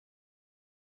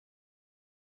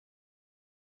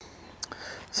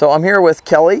So I'm here with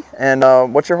Kelly, and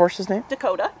what's your horse's name?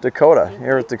 Dakota. Dakota.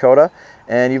 Here with Dakota,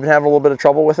 and you've been having a little bit of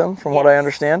trouble with him, from what I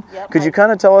understand. Yep. Could you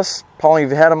kind of tell us, Paul,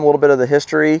 you've had him a little bit of the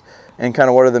history, and kind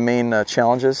of what are the main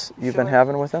challenges you've been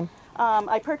having with him?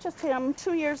 I purchased him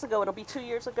 2 years ago. It'll be 2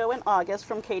 years ago in August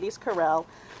from Katie's Corral.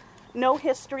 No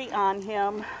history on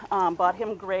him. Bought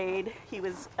him grade. He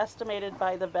was estimated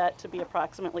by the vet to be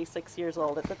approximately 6 years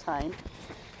old at the time.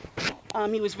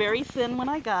 He was very thin when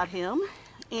I got him,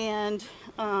 and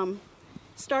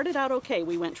started out okay.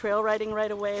 We went trail riding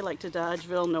right away, like to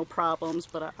Dodgeville, no problems,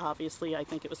 but obviously I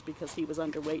think it was because he was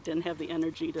underweight, didn't have the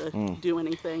energy to do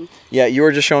anything. Yeah, you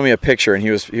were just showing me a picture, and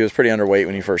he was pretty underweight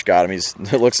when you first got him.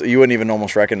 You wouldn't even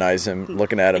almost recognize him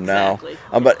looking at him Exactly.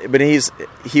 now. But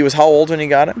he was how old when you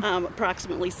got him?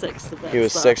 Approximately 6. He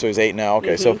was 6, so he's 8 now.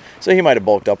 Okay, so he might have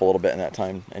bulked up a little bit in that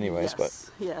time, anyways. Yes,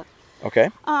 but yeah. okay.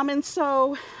 And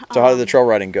so. So how did the trail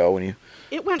riding go when you?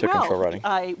 It went took well. Trail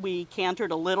riding? We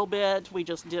cantered a little bit. We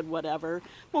just did whatever,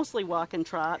 mostly walk and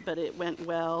trot, but it went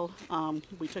well.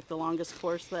 We took the longest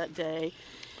course that day.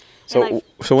 So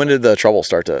when did the trouble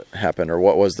start to happen, or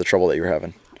what was the trouble that you were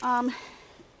having?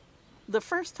 The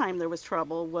first time there was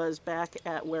trouble was back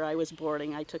at where I was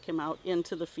boarding. I took him out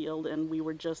into the field, and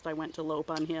I went to lope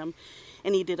on him,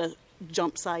 and he did a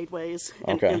jump sideways,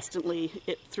 and instantly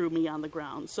it threw me on the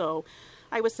ground. So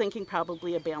I was thinking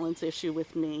probably a balance issue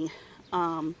with me.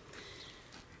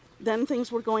 Then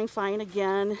things were going fine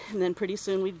again, and then pretty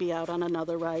soon we'd be out on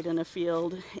another ride in a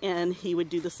field, and he would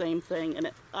do the same thing. And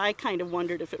I kind of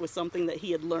wondered if it was something that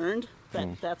he had learned,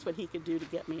 that that's what he could do to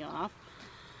get me off.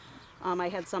 I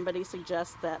had somebody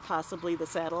suggest that possibly the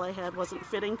saddle I had wasn't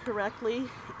fitting correctly,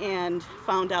 and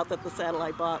found out that the saddle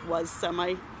I bought was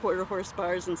semi-quarter horse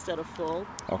bars instead of full.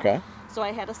 Okay. So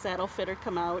I had a saddle fitter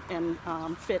come out and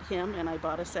fit him, and I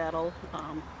bought a saddle.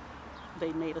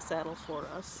 They made a saddle for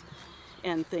us,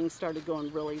 and things started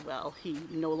going really well. He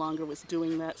no longer was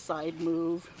doing that side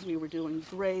move. We were doing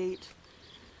great.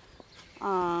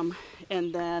 And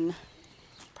then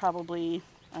probably,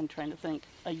 I'm trying to think,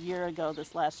 a year ago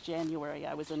this last January,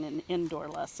 I was in an indoor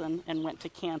lesson and went to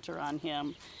canter on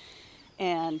him.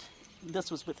 And this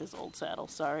was with his old saddle,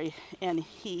 sorry. And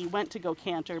he went to go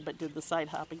canter but did the side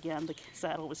hop again. The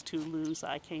saddle was too loose.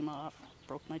 I came off,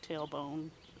 broke my tailbone,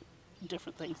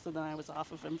 different things. So then I was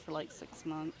off of him for like 6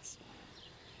 months.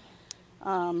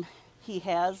 He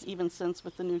has, even since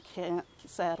with the new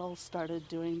saddle, started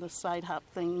doing the side hop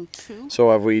thing too. So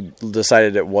have we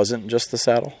decided it wasn't just the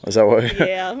saddle? Is that what?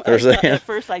 Yeah. At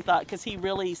first I thought, because he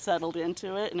really settled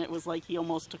into it, and it was like he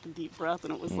almost took a deep breath,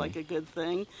 and it was like a good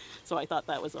thing. So I thought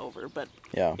that was over, but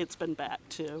it's been back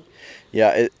too.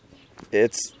 Yeah,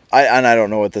 I don't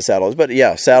know what the saddle is, but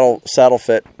yeah, saddle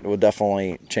fit would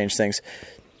definitely change things.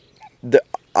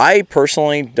 I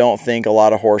personally don't think a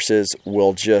lot of horses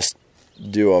will just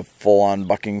do a full-on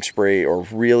bucking spree or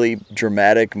really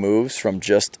dramatic moves from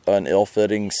just an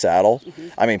ill-fitting saddle.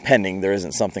 I mean, pending there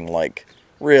isn't something like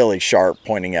really sharp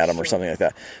pointing at them or something like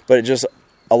that. But it just,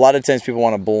 a lot of times people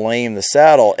want to blame the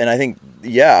saddle, and I think,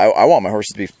 I want my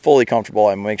horses to be fully comfortable.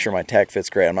 I make sure my tack fits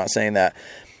great. I'm not saying that.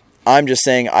 I'm just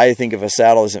saying I think if a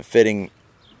saddle isn't fitting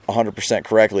 100%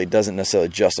 correctly, it doesn't necessarily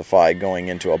justify going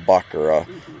into a buck or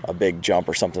a big jump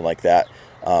or something like that.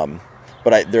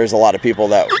 But there's a lot of people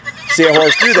that see a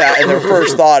horse do that, and their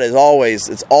first thought is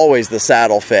it's always the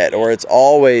saddle fit, or it's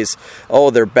always,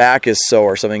 their back is so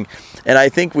or something. And I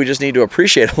think we just need to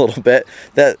appreciate a little bit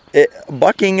that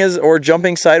bucking is, or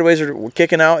jumping sideways or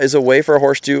kicking out, is a way for a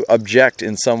horse to object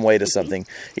in some way to something,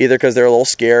 either because they're a little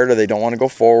scared or they don't want to go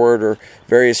forward or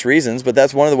various reasons. But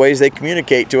that's one of the ways they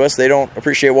communicate to us. They don't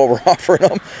appreciate what we're offering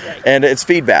them, and it's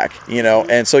feedback,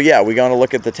 And so, we got to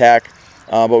look at the tack.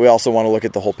 But we also want to look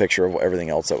at the whole picture of everything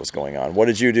else that was going on. What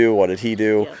did you do? What did he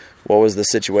do? Yep. What was the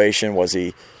situation? Was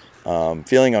he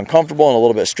feeling uncomfortable and a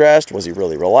little bit stressed? Was he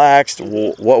really relaxed?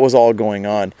 What was all going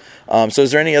on? So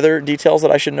is there any other details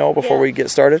that I should know before we get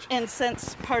started? And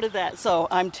since part of that, so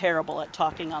I'm terrible at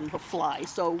talking on the fly.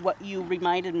 So what you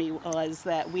reminded me was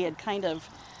that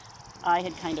I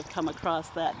had kind of come across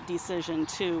that decision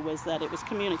too, was that it was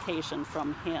communication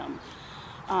from him.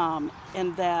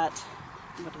 And that...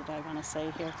 what did I want to say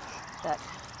here?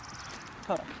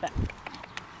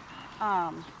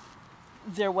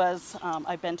 There was,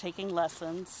 I've been taking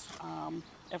lessons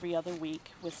every other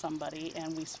week with somebody,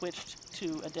 and we switched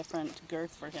to a different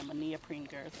girth for him, a neoprene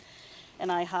girth.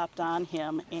 And I hopped on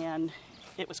him, and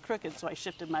it was crooked, so I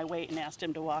shifted my weight and asked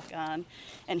him to walk on,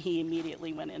 and he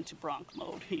immediately went into bronc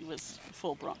mode. He was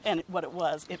full bronc, and what it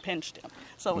was, it pinched him.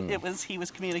 So he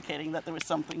was communicating that there was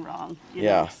something wrong. You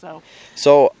know,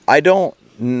 so I don't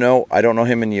know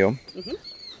him and you,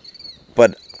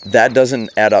 but That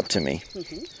doesn't add up to me.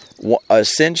 A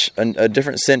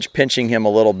different cinch pinching him a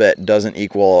little bit doesn't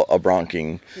equal a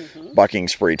bucking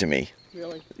spree to me.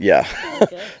 Really? Yeah.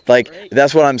 Okay. Like, Great.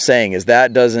 that's what I'm saying, is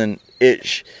that doesn't,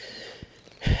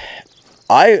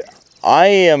 I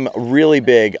am really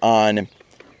big on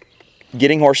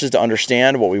getting horses to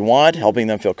understand what we want, helping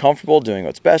them feel comfortable, doing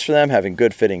what's best for them, having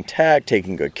good fitting tack,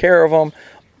 taking good care of them,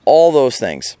 all those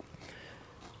things.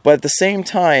 But at the same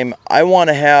time, I want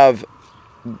to have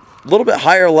a little bit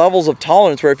higher levels of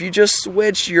tolerance where if you just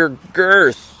switch your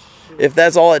girth, if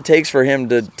that's all it takes for him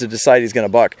to decide he's going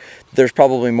to buck, there's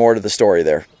probably more to the story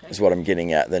there, is what I'm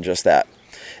getting at, than just that.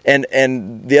 And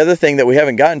the other thing that we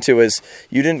haven't gotten to is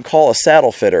you didn't call a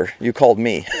saddle fitter, you called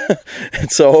me. And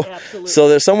so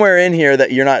there's somewhere in here that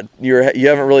you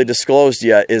haven't really disclosed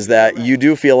yet, is that you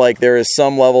do feel like there is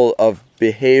some level of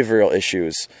behavioral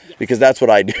issues, because that's what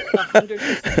I do.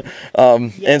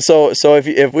 100%. And so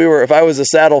if I was a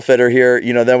saddle fitter here,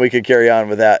 then we could carry on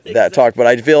with that talk. But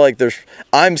I feel like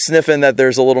I'm sniffing that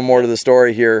there's a little more to the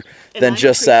story here than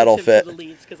just saddle fit.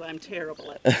 Because I'm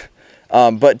terrible at that.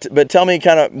 But tell me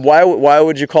kind of why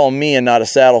would you call me and not a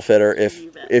saddle fitter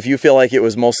if you feel like it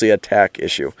was mostly a tack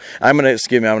issue? I'm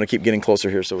gonna keep getting closer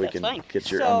here so we can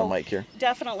get you on the mic here.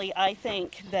 Definitely, I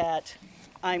think that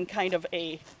I'm kind of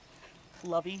a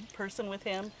lovey person with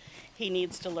him. He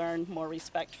needs to learn more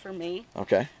respect for me.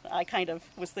 Okay. I kind of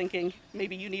was thinking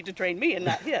maybe you need to train me and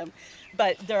not him.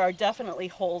 But there are definitely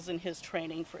holes in his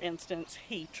training. For instance,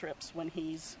 he trips when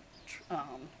he's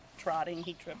trotting.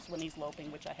 He trips when he's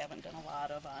loping, which I haven't done a lot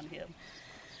of on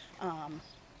him.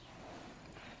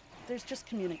 There's just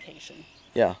communication.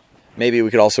 Yeah. Maybe we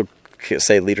could also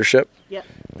say leadership. Yep,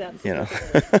 that's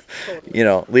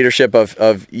totally. Leadership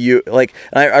of you. Like,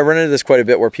 I run into this quite a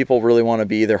bit where people really want to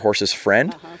be their horse's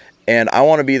friend. And I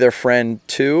want to be their friend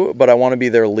too, but I want to be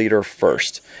their leader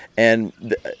first. And,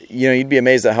 you'd be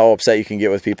amazed at how upset you can get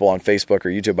with people on Facebook or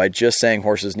YouTube by just saying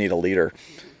horses need a leader.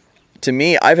 To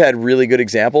me, I've had really good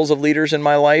examples of leaders in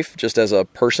my life just as a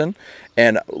person,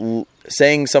 and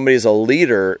saying somebody is a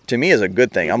leader to me is a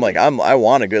good thing. I'm like, I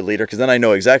want a good leader, because then I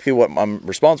know exactly what I'm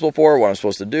responsible for, what I'm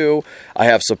supposed to do. I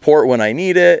have support when I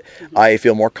need it. I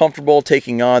feel more comfortable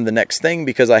taking on the next thing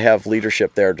because I have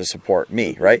leadership there to support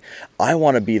me, right? I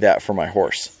want to be that for my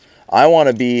horse. I want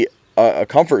to be a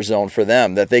comfort zone for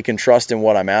them, that they can trust in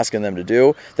what I'm asking them to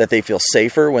do, that they feel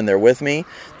safer when they're with me,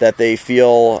 that they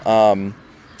feel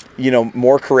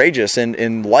more courageous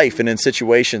in life and in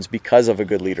situations because of a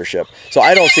good leadership. So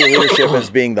I don't see leadership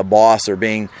as being the boss or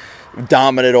being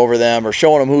dominant over them or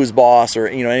showing them who's boss or,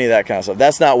 any of that kind of stuff.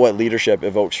 That's not what leadership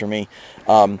evokes for me.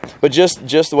 But just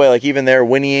the way, like, even there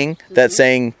whinnying, that's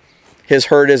saying his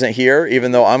herd isn't here,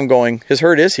 even though I'm going, his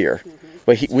herd is here.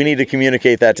 But we need to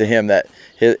communicate that to him, that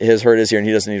his herd is here and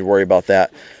he doesn't need to worry about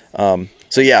that. So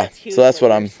that's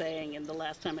what I'm saying. And the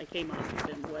last time I came off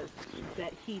with him was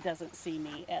that he doesn't see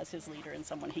me as his leader and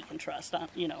someone he can trust.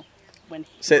 When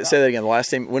say that again.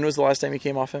 When was the last time you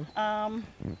came off him?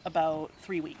 About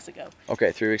 3 weeks ago.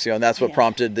 Okay, 3 weeks ago, and that's what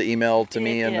prompted the email to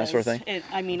me and that sort of thing.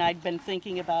 I'd been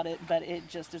thinking about it, but it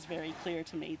just is very clear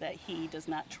to me that he does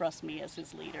not trust me as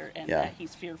his leader, and that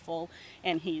he's fearful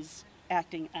and he's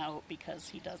acting out because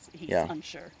he's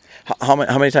unsure. How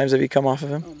many times have you come off of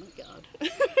him? Oh my God!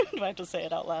 Do I have to say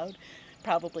it out loud?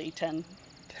 Probably 10.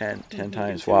 10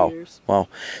 times. Wow.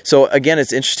 So again,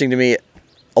 it's interesting to me.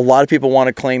 A lot of people want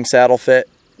to claim saddle fit,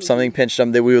 something pinched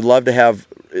them, that we would love to have,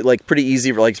 like, pretty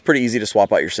easy. Like, it's pretty easy to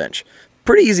swap out your cinch.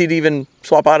 Pretty easy to even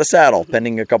swap out a saddle,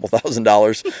 pending a couple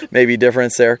 $1,000s, maybe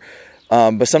difference there.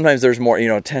 But sometimes there's more,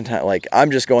 10 times. Like, I'm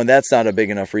just going, that's not a big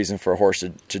enough reason for a horse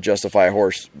to justify a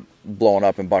horse blowing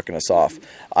up and bucking us off.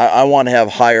 I want to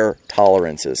have higher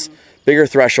tolerances. Bigger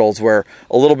thresholds where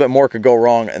a little bit more could go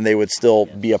wrong and they would still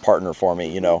be a partner for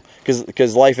me,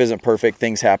 because life isn't perfect.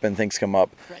 Things happen, things come up.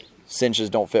 Right. Cinches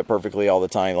don't fit perfectly all the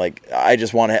time. Like, I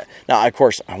just want to, now of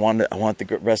course I want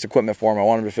the best equipment for him. I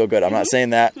want him to feel good. I'm not saying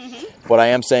that, but I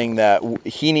am saying that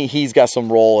he's got some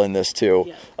role in this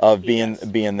too, of being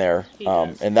there.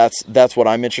 And that's what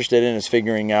I'm interested in, is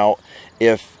figuring out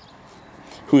I'm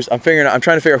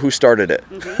trying to figure out who started it.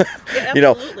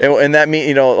 Yeah, and that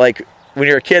means, like, when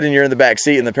you're a kid and you're in the back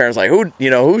seat and the parents like,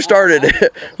 who started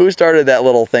it? Who started that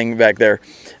little thing back there?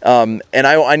 And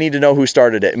I need to know who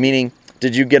started it. Meaning,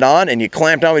 did you get on and you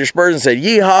clamped down with your spurs and said,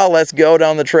 yeehaw, let's go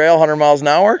down the trail 100 miles an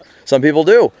hour? Some people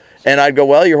do. And I'd go,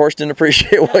 well, your horse didn't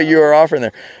appreciate what you were offering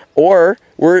there. Or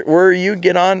were you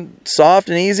get on soft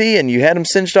and easy and you had him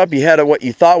cinched up, you had what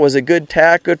you thought was a good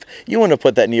tack, you wouldn't have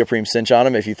put that neoprene cinch on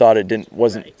him if you thought it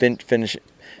wasn't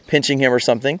pinching him or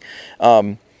something.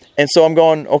 And so I'm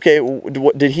going, okay,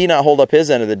 did he not hold up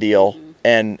his end of the deal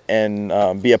and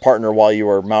be a partner while you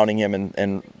are mounting him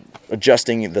and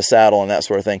adjusting the saddle and that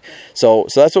sort of thing. So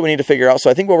that's what we need to figure out. So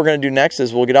I think what we're going to do next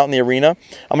is we'll get out in the arena.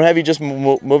 I'm going to have you just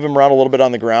move him around a little bit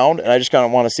on the ground, and I just kind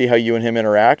of want to see how you and him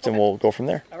interact, and we'll go from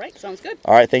there. All right, sounds good.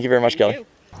 All right, thank you very much, Thank Kelly. you.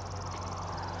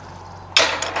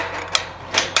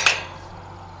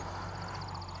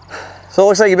 So it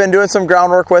looks like you've been doing some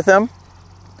groundwork with him.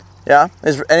 Yeah?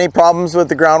 Is there any problems with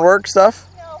the groundwork stuff?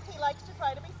 No, he likes to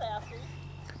try to be sassy.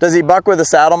 Does he buck with the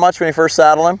saddle much when you first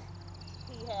saddle him?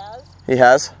 He has. He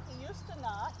has? He used to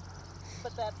not,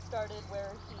 but that started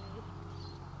where he...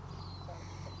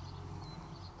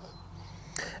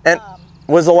 And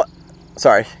was the...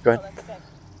 Sorry, go ahead. Oh, that's okay.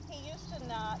 He used to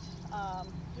not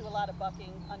do a lot of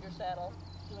bucking under saddle,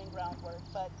 doing groundwork,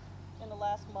 but in the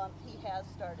last month he has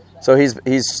started that. So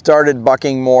he's started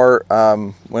bucking more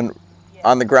when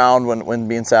on the ground when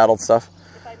being saddled stuff.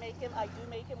 If I make him, I do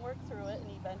make him work through it, and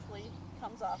he eventually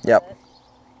comes off Yep. of it.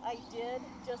 I did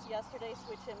just yesterday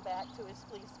switch him back to his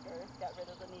fleece skirt, got rid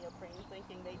of the neoprene,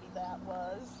 thinking maybe that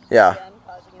was again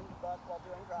causing him to buck while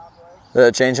doing groundwork. Did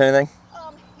it change anything?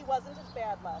 He wasn't as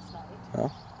bad last night. Oh.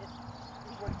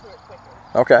 He worked through it quicker.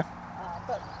 Okay.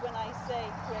 But when I say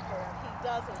quicker, he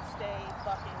doesn't stay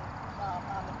bucking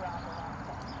on the ground a long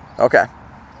time. Okay.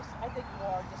 I think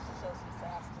more just to show some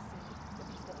sass to see if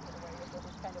he's going to get away with it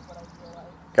is kind of what I feel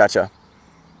like. Gotcha.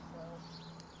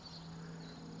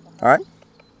 So, All right.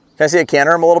 Can I see a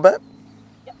canter him a little bit?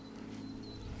 yep.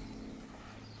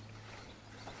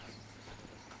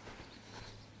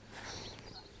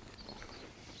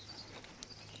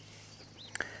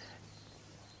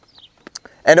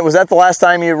 And was that the last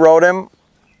time you rode him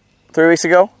 3 weeks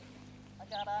ago? I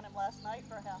got on him last night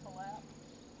for half a lap.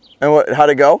 And how'd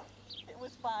it go? It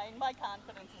was fine. My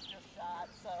confidence is just shot.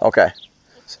 So Okay.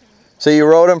 it's too, So you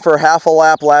rode him for half a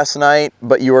lap last night,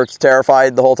 but you were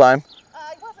terrified the whole time?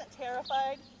 I wasn't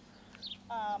terrified.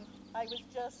 I was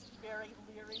just very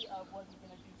leery of was he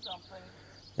going to do something.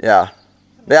 Yeah.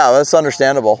 Yeah, that's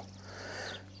understandable.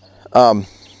 And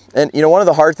you know, one of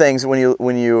the hard things when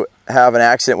you have an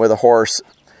accident with a horse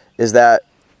is that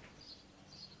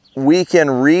we can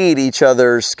read each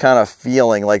other's kind of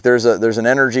feeling. Like there's an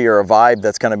energy or a vibe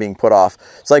that's kind of being put off.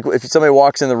 It's like if somebody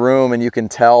walks in the room and you can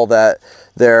tell that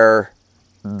they're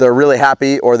really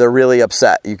happy or they're really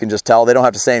upset. You can just tell. They don't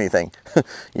have to say anything.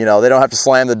 You know, they don't have to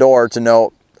slam the door to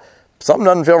know something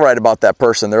doesn't feel right about that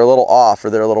person. They're a little off or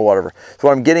they're a little whatever. So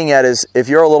what I'm getting at is if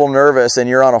you're a little nervous and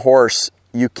you're on a horse,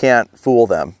 you can't fool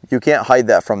them. You can't hide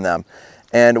that from them.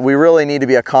 And we really need to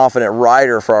be a confident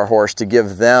rider for our horse to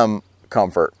give them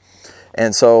comfort.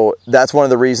 And so that's one of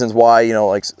the reasons why, you know,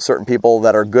 like certain people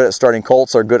that are good at starting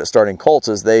colts are good at starting colts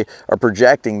is they are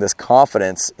projecting this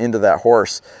confidence into that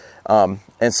horse.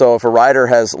 And so if a rider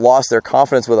has lost their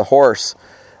confidence with a horse,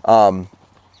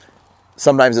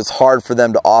 sometimes it's hard for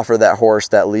them to offer that horse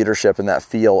that leadership and that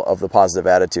feel of the positive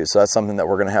attitude. So that's something that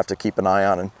we're going to have to keep an eye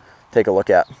on and take a look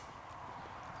at.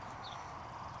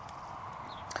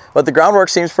 But the groundwork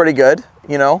seems pretty good,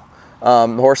 you know.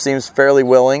 The horse seems fairly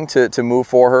willing to move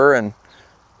for her and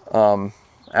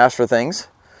ask for things.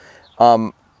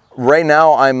 Right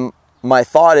now, my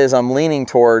thought is I'm leaning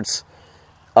towards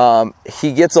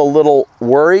he gets a little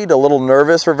worried, a little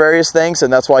nervous for various things,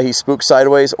 and that's why he spooks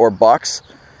sideways or bucks.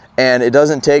 And it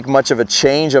doesn't take much of a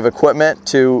change of equipment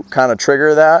to kind of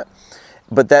trigger that,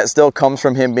 but that still comes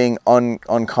from him being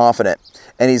unconfident.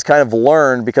 And he's kind of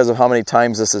learned, because of how many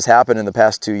times this has happened in the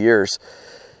past 2 years,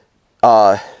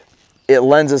 it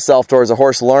lends itself towards a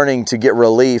horse learning to get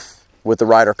relief with the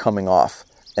rider coming off.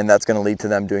 And that's going to lead to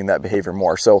them doing that behavior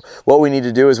more. So what we need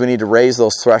to do is we need to raise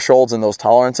those thresholds and those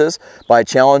tolerances by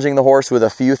challenging the horse with a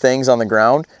few things on the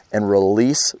ground and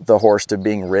release the horse to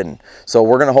being ridden. So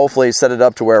we're going to hopefully set it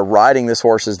up to where riding this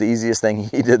horse is the easiest thing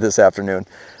he did this afternoon.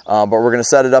 But we're going to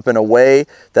set it up in a way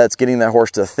that's getting that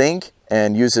horse to think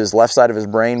and use his left side of his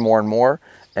brain more and more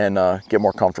and get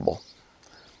more comfortable.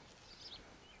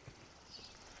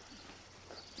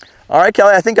 All right,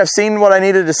 Kelly, I think I've seen what I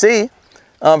needed to see.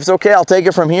 If it's okay, I'll take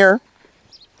it from here.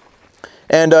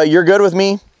 And you're good with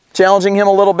me challenging him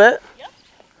a little bit? Yep,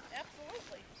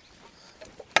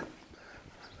 absolutely.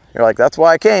 You're like, that's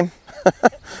why I came. All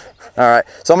right,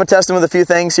 so I'm going to test him with a few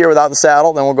things here without the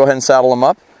saddle. Then we'll go ahead and saddle him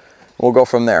up. We'll go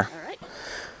from there. All right.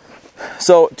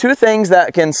 So 2 things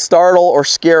that can startle or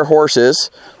scare horses.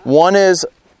 One is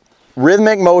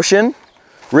rhythmic motion,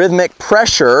 rhythmic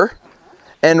pressure,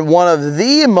 and one of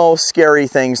the most scary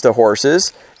things to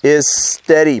horses is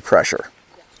steady pressure.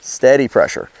 Steady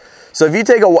pressure. So if you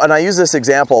take and I use this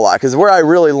example a lot because where I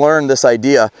really learned this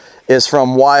idea is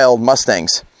from wild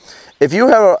Mustangs. If you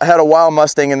have had a wild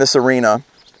Mustang in this arena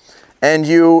and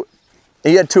you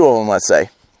you had two of them, let's say.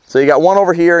 So you got one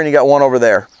over here and you got one over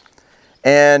there.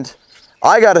 And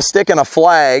I got a stick and a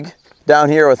flag down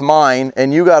here with mine,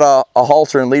 and you got a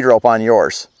halter and lead rope on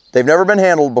yours. They've never been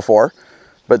handled before,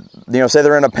 but say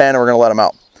they're in a pen and we're gonna let them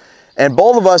out. And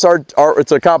both of us are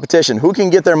it's a competition. Who can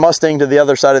get their Mustang to the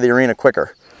other side of the arena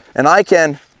quicker? And I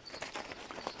can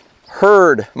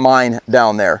herd mine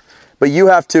down there, but you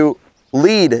have to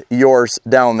lead yours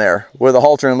down there with a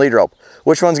halter and lead rope.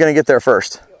 Which one's gonna get there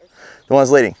first? Yours. The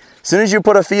one's leading. As soon as you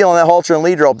put a feel on that halter and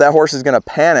lead rope, that horse is going to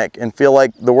panic and feel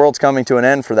like the world's coming to an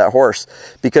end for that horse,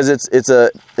 because it's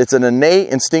an innate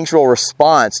instinctual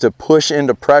response to push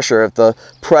into pressure if the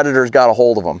predator's got a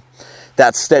hold of them.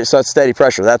 That's steady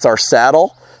pressure. That's our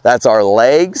saddle. That's our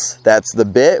legs. That's the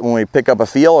bit when we pick up a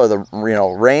feel, or the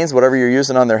reins, whatever you're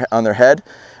using on their head.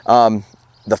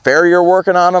 The farrier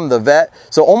working on them, the vet.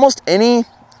 So almost any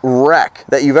wreck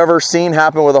that you've ever seen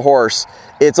happen with a horse,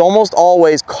 it's almost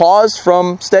always caused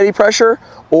from steady pressure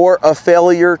or a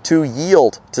failure to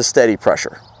yield to steady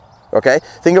pressure. Okay,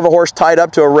 think of a horse tied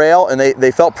up to a rail and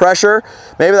they felt pressure.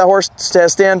 Maybe that horse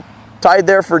has stand tied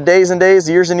there for days and days,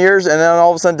 years and years, and then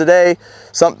all of a sudden today,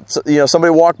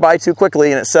 somebody walked by too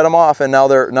quickly and it set them off, and now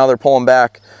they're pulling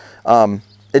back.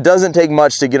 It doesn't take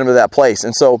much to get them to that place,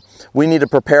 and so we need to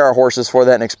prepare our horses for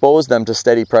that and expose them to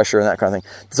steady pressure and that kind of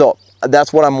thing. So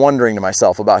that's what I'm wondering to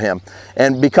myself about him.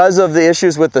 And because of the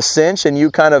issues with the cinch, and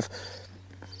you kind of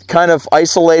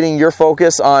isolating your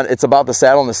focus on it's about the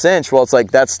saddle and the cinch, well, it's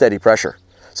like that's steady pressure.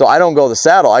 So I don't go the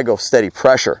saddle, I go steady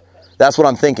pressure. That's what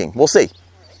I'm thinking. We'll see.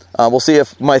 We'll see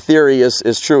if my theory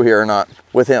is true here or not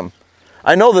with him.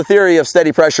 I know the theory of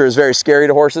steady pressure is very scary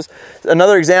to horses.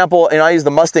 Another example, and I use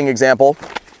the Mustang example.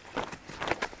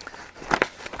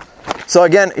 So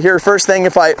again, here, first thing,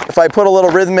 if I put a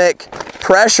little rhythmic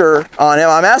pressure on him,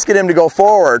 I'm asking him to go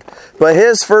forward, but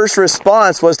his first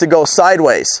response was to go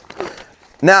sideways.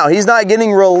 Now, he's not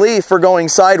getting relief for going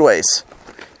sideways.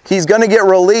 He's going to get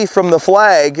relief from the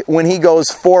flag when he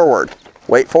goes forward.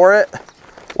 Wait for it.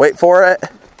 Wait for it.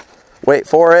 Wait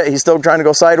for it. He's still trying to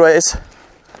go sideways.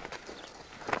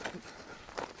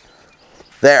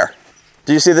 There.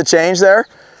 Do you see the change there?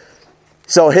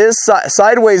 So his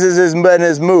sideways is been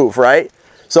his move, right?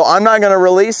 So I'm not going to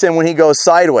release him when he goes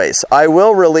sideways. I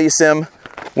will release him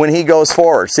when he goes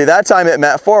forward. See, that time it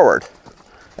meant forward.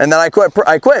 And then I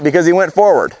quit because he went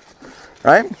forward,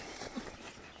 right?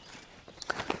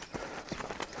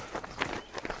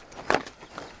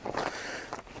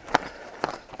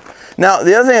 Now,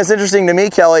 the other thing that's interesting to me,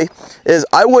 Kelly, is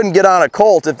I wouldn't get on a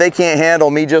colt if they can't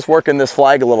handle me just working this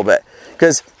flag a little bit.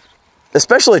 Because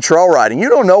especially trail riding, you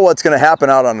don't know what's going to happen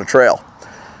out on the trail.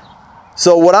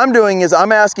 So what I'm doing is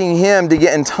I'm asking him to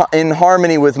get in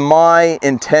harmony with my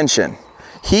intention.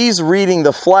 He's reading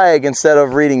the flag instead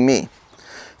of reading me.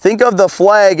 Think of the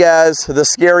flag as the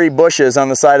scary bushes on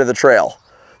the side of the trail.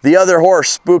 The other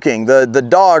horse spooking, the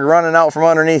dog running out from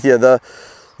underneath you,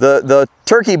 the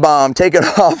turkey bomb taking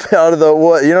off out of the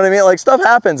wood. You know what I mean? Like, stuff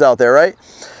happens out there, right?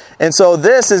 And so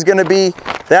this is going to be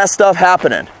that stuff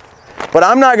happening. But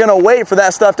I'm not going to wait for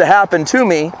that stuff to happen to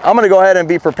me. I'm going to go ahead and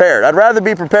be prepared. I'd rather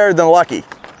be prepared than lucky.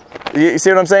 You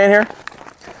see what I'm saying here?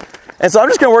 And so I'm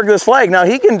just going to work this flag. Now,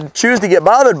 he can choose to get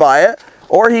bothered by it,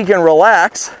 or he can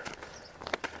relax,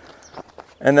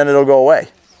 and then it'll go away.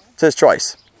 It's his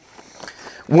choice.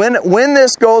 When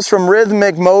this goes from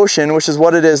rhythmic motion, which is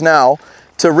what it is now,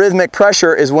 to rhythmic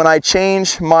pressure is when I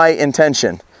change my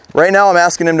intention. Right now I'm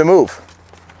asking him to move.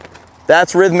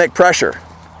 That's rhythmic pressure.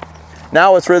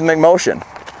 Now it's rhythmic motion.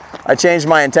 I changed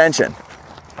my intention.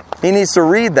 He needs to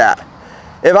read that.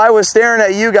 If I was staring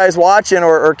at you guys watching,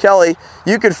 or Kelly,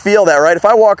 you could feel that, right? If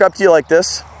I walk up to you like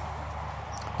this,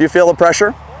 do you feel the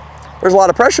pressure? There's a lot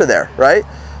of pressure there, right?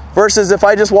 Versus if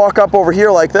I just walk up over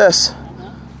here like this,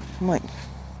 I'm like, do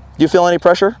you feel any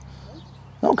pressure?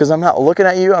 No, because I'm not looking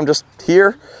at you, I'm just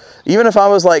here. Even if I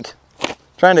was like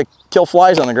trying to kill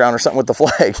flies on the ground or something with the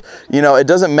flag, it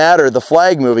doesn't matter the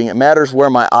flag moving. It matters where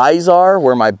my eyes are,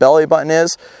 where my belly button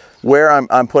is, where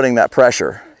I'm putting that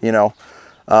pressure, I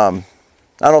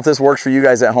don't know if this works for you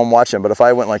guys at home watching, but if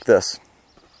I went like this,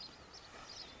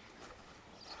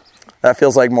 that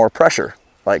feels like more pressure.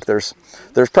 Like there's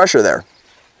pressure there.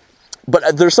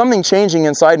 But there's something changing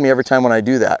inside me every time when I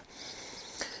do that.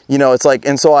 It's like,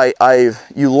 and so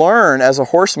you learn as a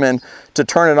horseman to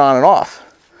turn it on and off.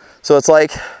 So it's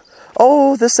like,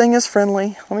 oh, this thing is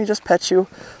friendly. Let me just pet you.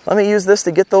 Let me use this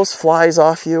to get those flies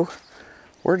off you.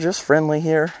 We're just friendly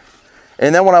here.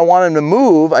 And then when I want him to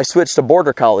move, I switch to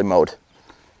border collie mode.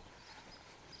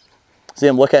 See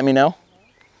him look at me now?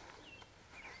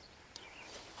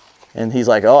 And he's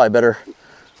like, oh, I better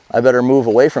move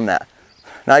away from that.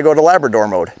 Now I go to Labrador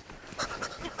mode.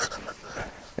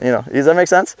 You know, does that make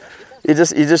sense? You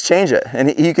just change it,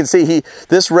 and you can see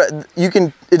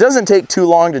it doesn't take too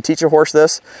long to teach a horse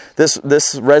this. This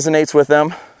resonates with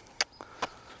them.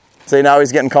 See, now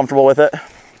he's getting comfortable with it.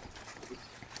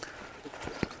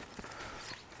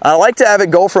 I like to have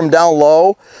it go from down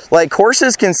low. Like,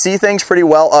 horses can see things pretty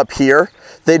well up here.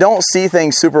 They don't see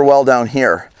things super well down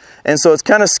here. And so it's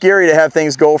kind of scary to have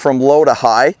things go from low to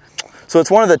high. So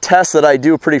it's one of the tests that I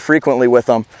do pretty frequently with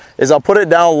them, is I'll put it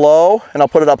down low and I'll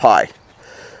put it up high.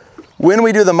 When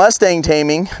we do the Mustang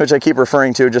taming, which I keep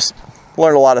referring to, just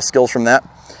learned a lot of skills from that.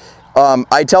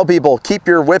 I tell people, keep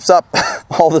your whips up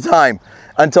all the time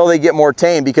until they get more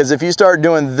tame, because if you start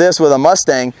doing this with a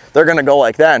Mustang, they're gonna go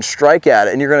like that and strike at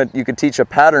it, and you could teach a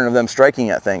pattern of them striking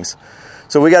at things.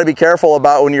 So we gotta be careful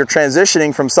about when you're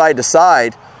transitioning from side to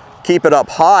side, keep it up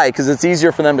high, because it's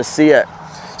easier for them to see it.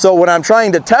 So when I'm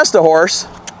trying to test a horse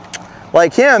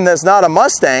like him that's not a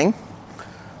Mustang,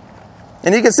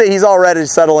 and you can see he's already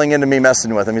settling into me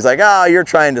messing with him. He's like, "Ah, you're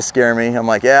trying to scare me." I'm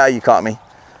like, "Yeah, you caught me."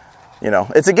 You know,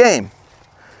 it's a game.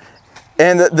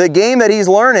 And the game that he's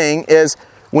learning is,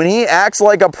 when he acts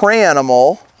like a prey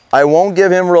animal, I won't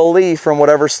give him relief from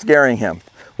whatever's scaring him.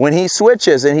 When he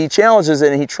switches and he challenges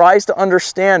it and he tries to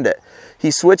understand it,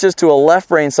 he switches to a left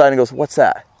brain side and goes, "What's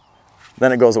that?"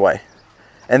 Then it goes away.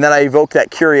 And then I evoke that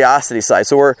curiosity side.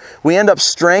 So we end up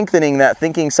strengthening that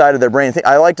thinking side of their brain.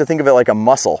 I like to think of it like a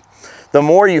muscle. The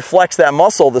more you flex that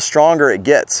muscle, the stronger it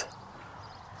gets.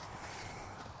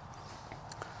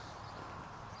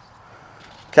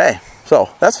 Okay, so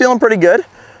that's feeling pretty good.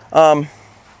 You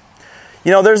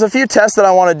know, there's a few tests that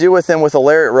I want to do with him with a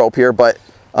lariat rope here, but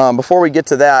before we get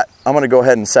to that, I'm going to go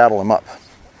ahead and saddle him up.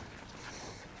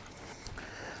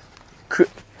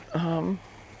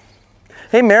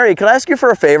 Hey Mary, could I ask you for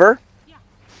a favor? Yeah.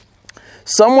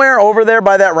 Somewhere over there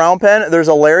by that round pen, there's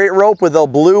a lariat rope with a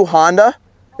blue Honda.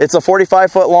 It's a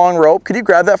 45-foot long rope. Could you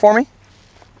grab that for me?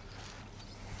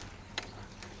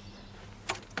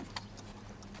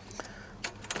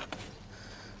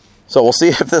 So we'll see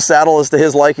if the saddle is to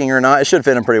his liking or not. It should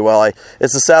fit him pretty well.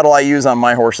 It's the saddle I use on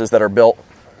my horses that are built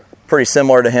pretty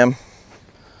similar to him.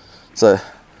 It's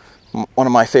one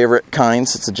of my favorite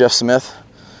kinds. It's a Jeff Smith.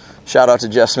 Shout out to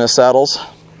Jeff Smith Saddles.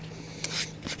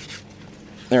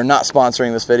 They're not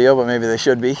sponsoring this video, but maybe they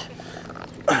should be.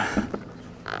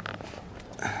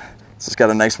 It's just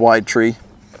got a nice wide tree.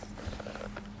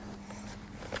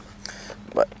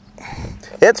 But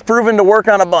it's proven to work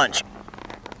on a bunch.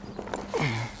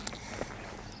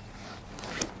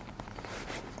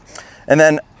 And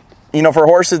then, you know, for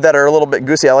horses that are a little bit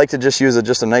goosey, I like to just use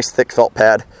a nice thick felt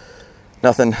pad.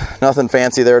 Nothing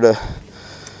fancy there to,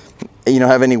 you know,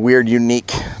 have any weird,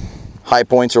 unique high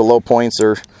points or low points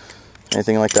or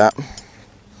anything like that.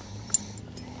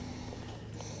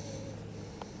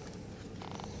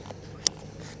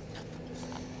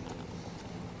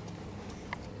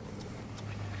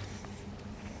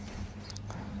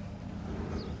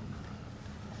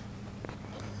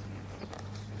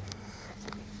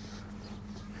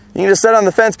 You can just sit on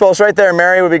the fence post right there,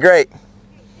 Mary. It would be great.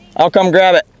 I'll come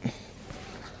grab it.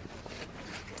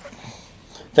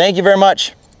 Thank you very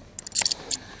much.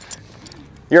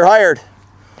 You're hired.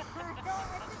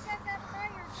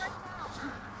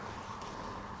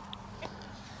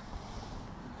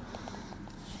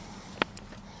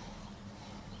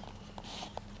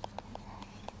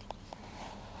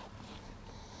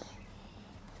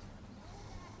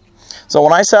 So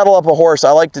when I saddle up a horse,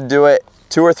 I like to do it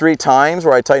 2 or 3 times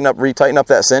where I re-tighten up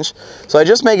that cinch. So I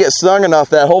just make it snug enough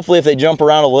that hopefully if they jump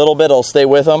around a little bit, it'll stay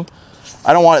with them.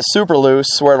 I don't want it super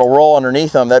loose where it'll roll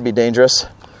underneath them. That'd be dangerous.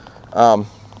 Does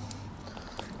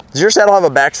your saddle have a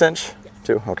back cinch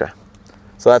too? Okay.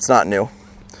 So that's not new.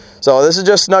 So this is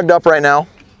just snugged up right now.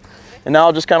 And now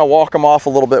I'll just kind of walk them off a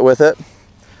little bit with it.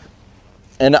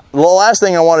 And the last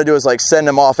thing I want to do is like send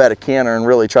him off at a canter and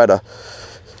really try to,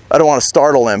 I don't want to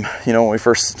startle him, you know, when we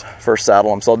first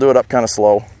saddle him. So I'll do it up kind of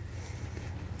slow.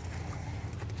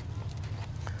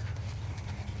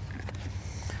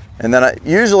 And then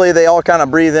usually they all kind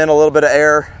of breathe in a little bit of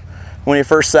air when you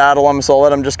first saddle them. So I'll let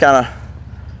them just kind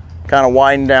of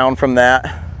wind down from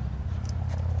that.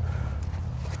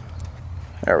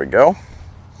 There we go.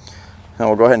 And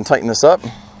we'll go ahead and tighten this up.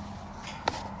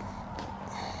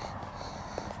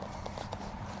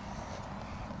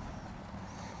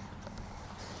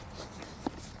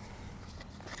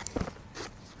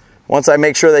 Once I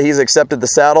make sure that he's accepted the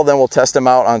saddle, then we'll test him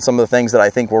out on some of the things that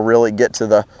I think will really get to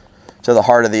the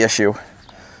heart of the issue,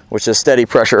 which is steady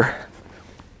pressure.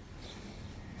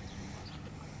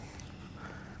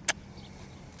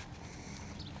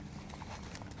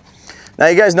 Now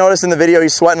you guys notice in the video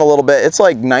he's sweating a little bit. It's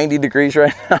like 90 degrees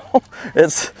right now.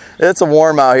 It's a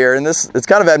warm out here, and it's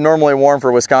kind of abnormally warm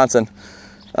for Wisconsin.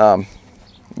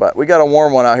 But we got a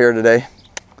warm one out here today.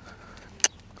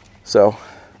 So,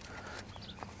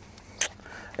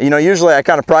 you know, usually I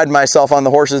kind of pride myself on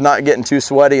the horses not getting too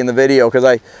sweaty in the video,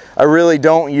 because I really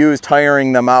don't use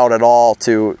tiring them out at all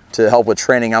to help with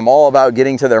training. I'm all about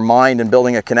getting to their mind and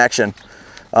building a connection.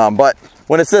 But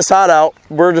when it's this hot out,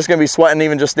 we're just going to be sweating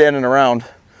even just standing around.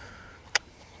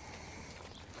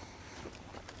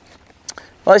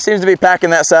 Well, he seems to be packing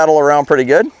that saddle around pretty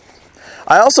good.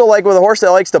 I also like with a horse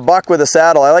that likes to buck with a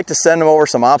saddle, I like to send him over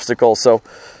some obstacles. So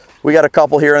we got a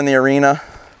couple here in the arena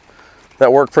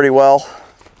that work pretty well.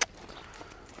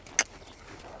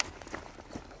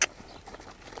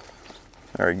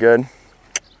 Very good.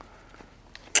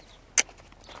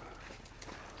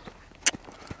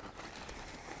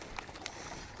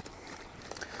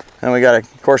 And we got to,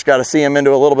 of course, got to see him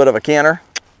into a little bit of a canter.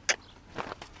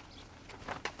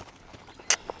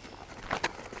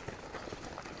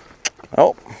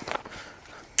 Oh.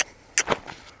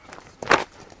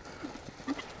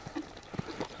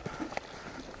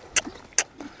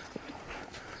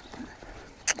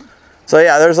 So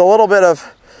yeah, there's a little bit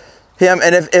of him,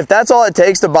 and if that's all it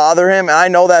takes to bother him, and I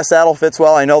know that saddle fits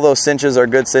well, I know those cinches are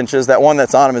good cinches. That one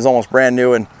that's on him is almost brand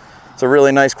new, and it's a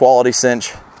really nice quality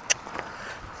cinch.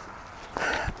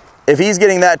 If he's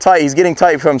getting that tight, he's getting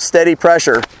tight from steady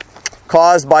pressure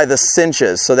caused by the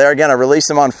cinches. So there again, I release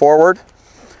him on forward.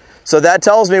 So that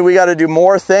tells me we got to do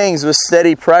more things with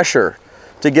steady pressure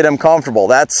to get him comfortable.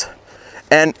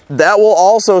 And that will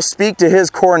also speak to his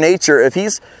core nature.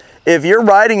 If you're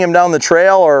riding him down the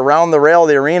trail or around the rail of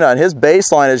the arena and his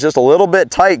baseline is just a little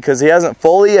bit tight because he hasn't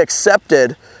fully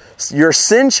accepted your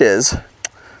cinches,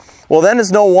 well, then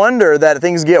it's no wonder that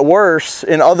things get worse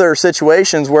in other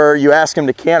situations where you ask him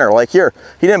to canter. Like here,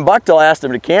 he didn't buck till I asked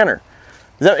him to canter.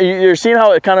 You're seeing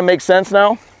how it kind of makes sense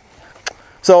now?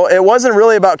 So it wasn't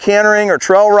really about cantering or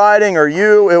trail riding or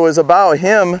it was about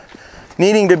him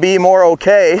needing to be more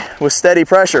okay with steady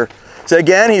pressure. So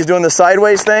again, he's doing the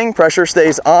sideways thing, pressure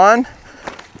stays on.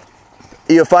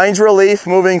 He finds relief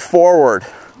moving forward.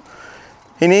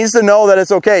 He needs to know that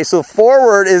it's okay. So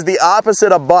forward is the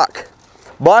opposite of buck.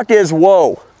 Buck is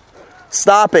whoa,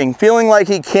 stopping, feeling like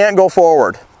he can't go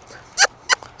forward.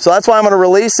 So that's why I'm going to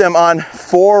release him on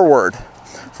forward.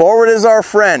 Forward is our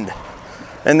friend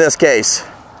in this case.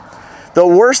 The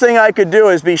worst thing I could do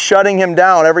is be shutting him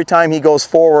down every time he goes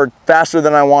forward faster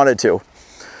than I wanted to.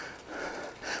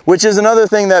 Which is another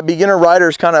thing that beginner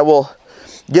riders kind of will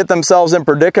get themselves in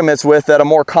predicaments with that a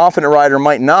more confident rider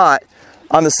might not.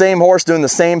 On the same horse doing the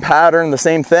same pattern, the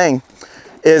same thing,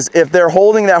 is if they're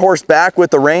holding that horse back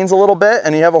with the reins a little bit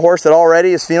and you have a horse that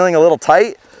already is feeling a little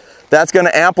tight, that's going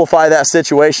to amplify that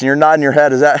situation. You're nodding your head.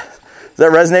 Does that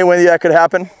resonate with you? That could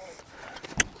happen?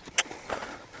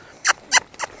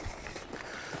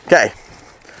 Okay,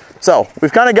 so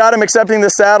we've kind of got him accepting the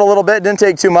saddle a little bit. Didn't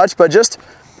take too much, but just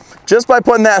by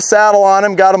putting that saddle on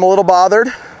him, got him a little bothered.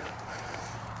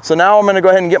 So now I'm going to go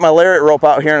ahead and get my lariat rope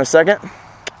out here in a second.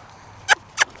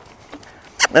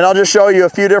 And I'll just show you a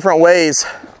few different ways.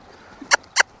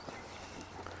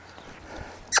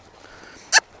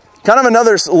 Kind of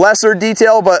another lesser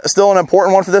detail, but still an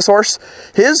important one for this horse.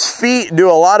 His feet do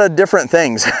a lot of different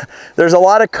things. There's a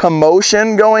lot of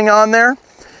commotion going on there.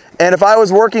 And if I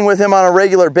was working with him on a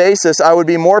regular basis, I would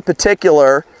be more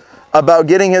particular about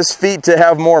getting his feet to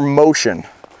have more motion,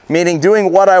 meaning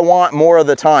doing what I want more of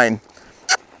the time.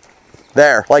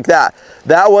 There, like that.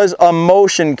 That was a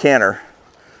motion canter.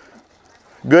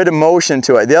 Good motion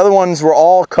to it. The other ones were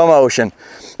all commotion.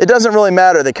 It doesn't really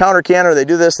matter. They counter canter, they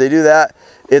do this, they do that.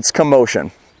 It's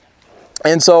commotion.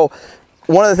 And so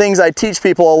one of the things I teach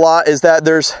people a lot is that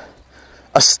there's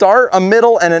a start, a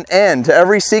middle, and an end to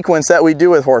every sequence that we do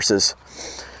with horses.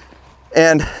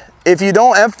 And if you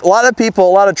don't, a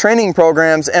lot of training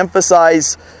programs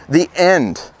emphasize the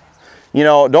end. You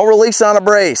know, don't release on a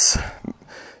brace.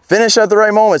 Finish at the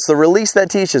right moment. It's the release that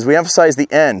teaches. We emphasize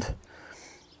the end.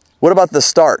 What about the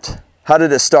start? How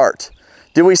did it start?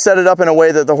 Did we set it up in a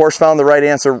way that the horse found the right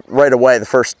answer right away the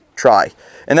first try?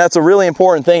 And that's a really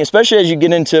important thing, especially as you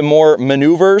get into more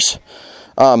maneuvers.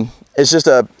 It's just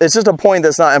a point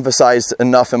that's not emphasized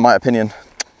enough, in my opinion.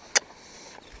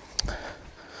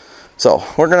 So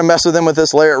we're going to mess with him with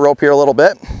this lariat rope here a little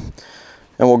bit,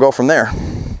 and we'll go from there.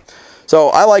 So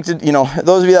I like to, you know,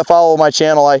 those of you that follow my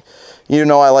channel, I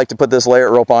like to put this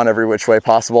lariat rope on every which way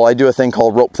possible. I do a thing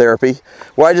called rope therapy,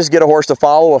 where I just get a horse to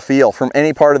follow a feel from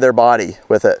any part of their body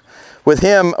with it. With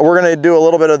him, we're going to do a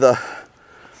little bit of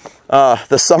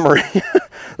the summary,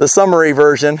 the summary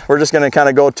version. We're just going to kind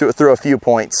of go through a few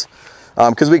points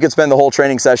because we could spend the whole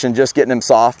training session just getting him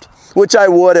soft, which I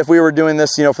would if we were doing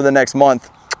this, you know, for the next month.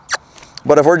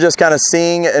 But if we're just kind of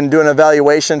seeing and doing an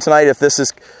evaluation tonight, if this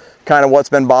is kind of what's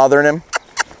been bothering him,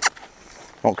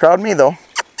 don't crowd me though.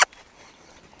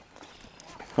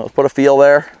 Let's put a feel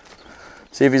there,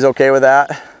 see if he's okay with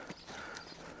that.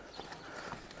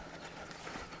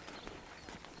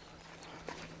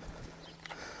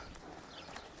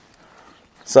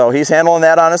 So he's handling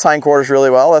that on his hindquarters really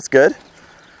well. That's good.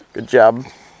 Good job.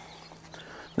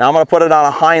 Now I'm going to put it on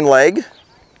a hind leg.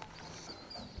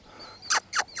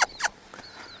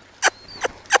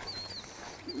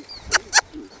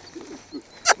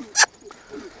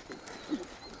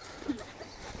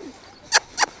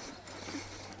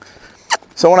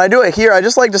 So when I do it here, I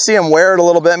just like to see them wear it a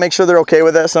little bit, make sure they're okay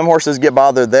with it. Some horses get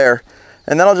bothered there.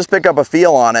 And then I'll just pick up a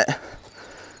feel on it.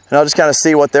 And I'll just kind of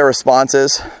see what their response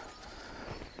is.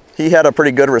 He had a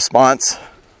pretty good response.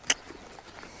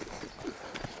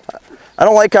 I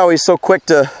don't like how he's so quick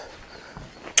to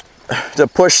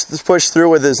push through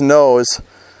with his nose.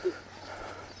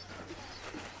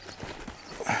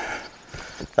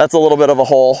 That's a little bit of a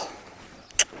hole.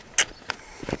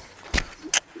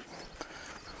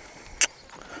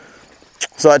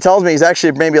 So that tells me he's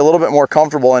actually maybe a little bit more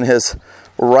comfortable in his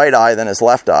right eye than his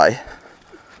left eye.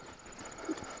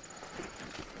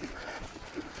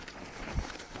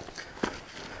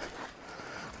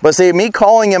 But see, me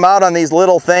calling him out on these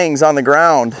little things on the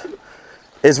ground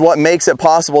is what makes it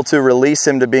possible to release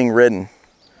him to being ridden.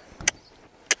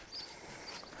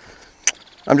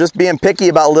 I'm just being picky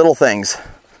about little things.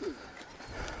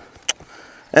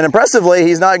 And impressively,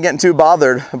 he's not getting too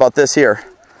bothered about this here.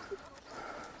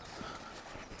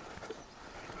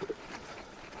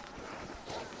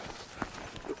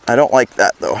 I don't like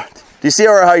that though. Do you see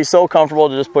how he's so comfortable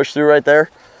to just push through right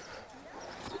there?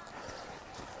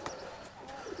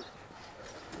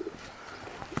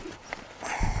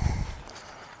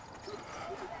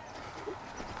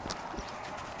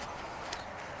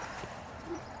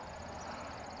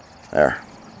 There.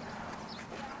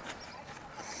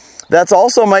 That's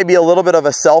also might be a little bit of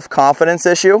a self-confidence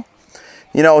issue.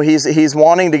 You know, he's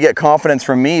wanting to get confidence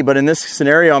from me, but in this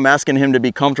scenario, I'm asking him to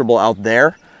be comfortable out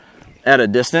there at a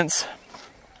distance.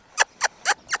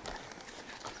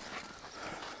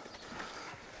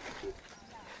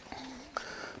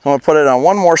 I'm going to put it on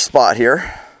one more spot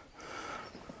here.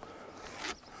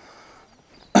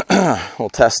 We'll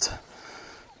test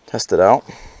it out.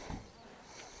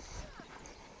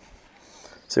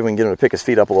 See if we can get him to pick his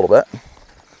feet up a little bit.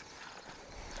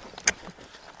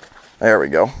 There we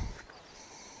go.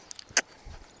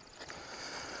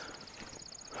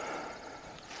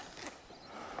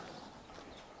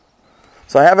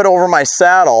 So I have it over my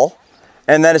saddle,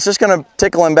 and then it's just going to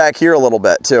tickle him back here a little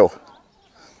bit too.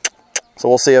 So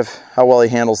we'll see how well he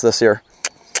handles this here.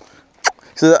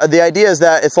 So the idea is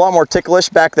that it's a lot more ticklish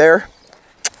back there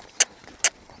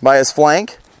by his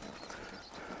flank.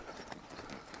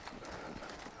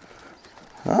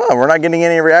 Oh, we're not getting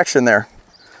any reaction there.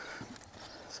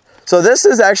 So this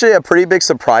is actually a pretty big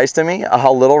surprise to me,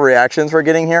 how little reactions we're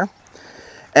getting here.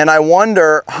 And I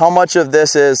wonder how much of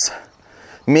this is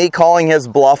me calling his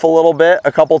bluff a little bit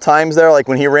a couple times there, like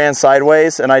when he ran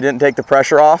sideways and I didn't take the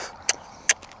pressure off.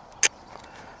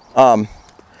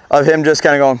 Of him just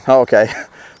kind of going, oh, okay,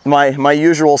 my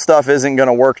usual stuff isn't going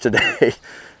to work today.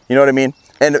 You know what I mean?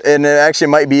 And it actually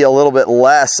might be a little bit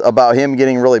less about him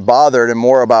getting really bothered and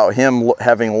more about him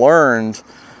having learned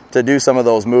to do some of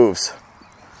those moves.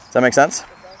 Does that make sense?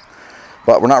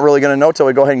 But we're not really going to know till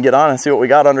we go ahead and get on and see what we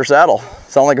got under saddle.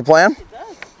 Sound like a plan? It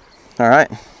does. All right.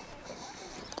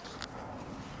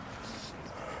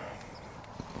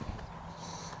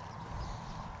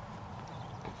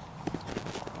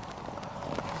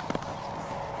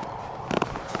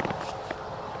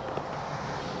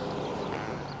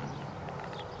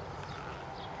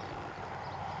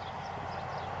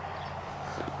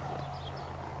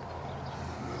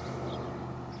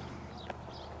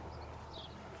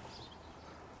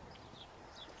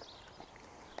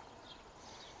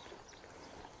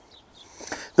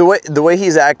 The way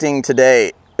he's acting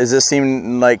today, does this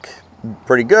seem like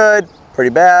pretty good, pretty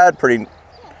bad, pretty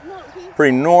normal?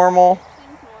 Seems normal.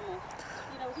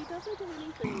 You know, he doesn't do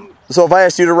anything. So if I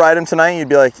asked you to ride him tonight,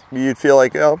 you'd feel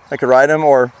like, oh, I could ride him,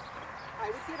 or? I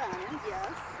would get on him, yes.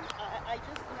 I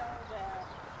just know that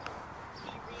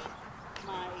he reads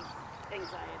my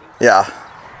anxiety. Yeah.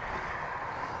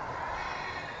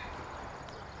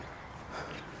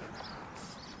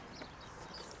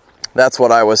 That's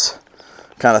what I was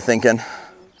kind of thinking.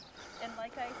 And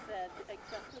like I said,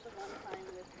 except for the one time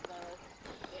with the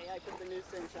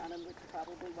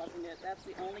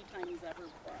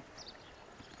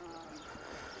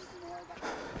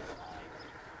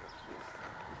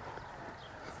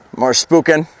more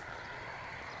spooking.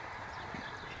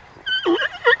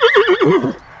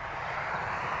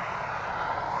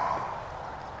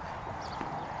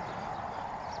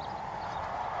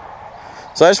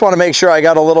 So I just want to make sure I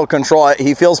got a little control.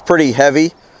 He feels pretty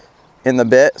heavy in the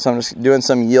bit, so I'm just doing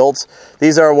some yields.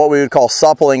 These are what we would call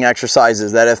suppling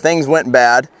exercises, that if things went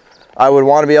bad, I would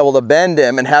want to be able to bend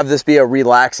him and have this be a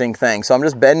relaxing thing. So I'm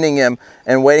just bending him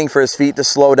and waiting for his feet to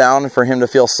slow down and for him to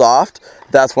feel soft.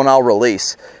 That's when I'll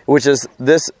release, which is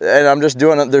this, and I'm just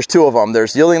doing it. There's two of them.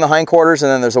 There's yielding the hindquarters,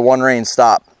 and then there's a one rein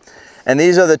stop. And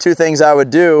these are the two things I would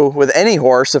do with any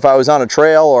horse if I was on a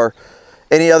trail or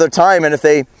any other time. And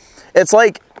it's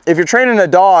like if you're training a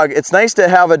dog, it's nice to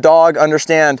have a dog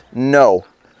understand no.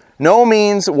 No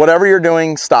means whatever you're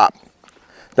doing, stop.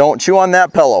 Don't chew on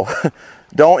that pillow.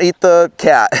 Don't eat the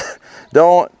cat.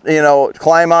 Don't,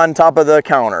 climb on top of the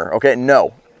counter. Okay,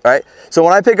 no, right? So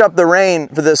when I pick up the rein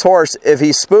for this horse, if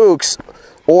he spooks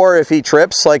or if he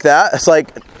trips like that,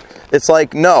 it's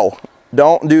like no,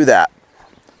 don't do that.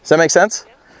 Does that make sense?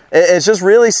 It's just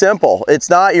really simple. It's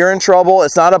not you're in trouble.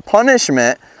 It's not a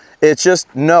punishment. It's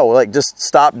just no, like just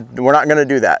stop. We're not going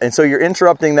to do that. And so you're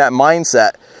interrupting that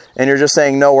mindset and you're just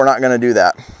saying, no, we're not going to do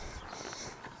that.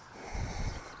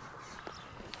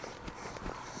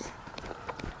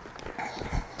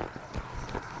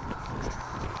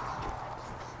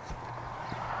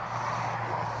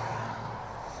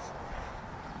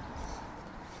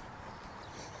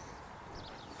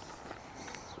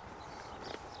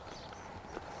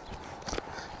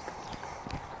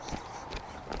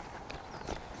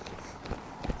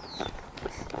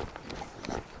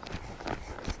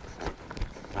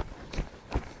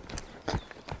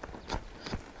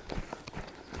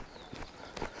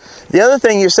 The other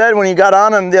thing you said when you got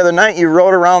on him the other night, you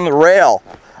rode around the rail.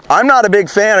 I'm not a big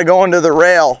fan of going to the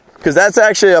rail because that's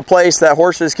actually a place that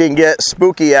horses can get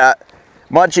spooky at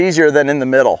much easier than in the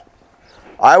middle.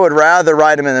 I would rather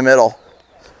ride him in the middle.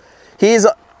 He's,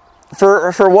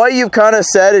 for what you've kind of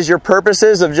said is your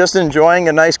purposes of just enjoying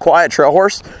a nice quiet trail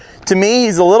horse, to me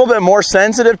he's a little bit more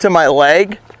sensitive to my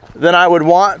leg than I would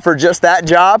want for just that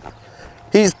job.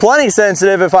 He's plenty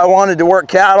sensitive if I wanted to work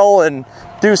cattle and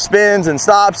do spins and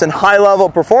stops and high-level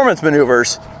performance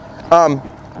maneuvers.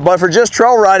 But for just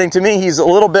trail riding, to me, he's a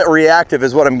little bit reactive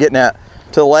is what I'm getting at,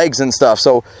 to the legs and stuff.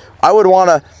 So I would want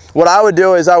to, what I would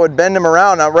do is I would bend him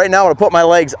around. Now, right now, I'm going to put my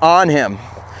legs on him.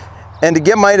 And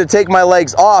to take my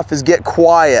legs off is get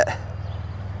quiet.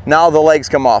 Now the legs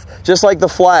come off. Just like the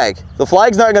flag. The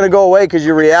flag's not going to go away because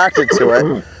you reacted to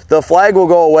it. The flag will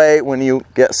go away when you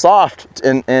get soft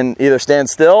and either stand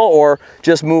still or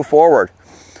just move forward.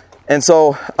 And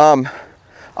so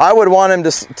I would want him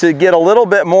to get a little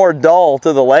bit more dull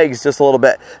to the legs, just a little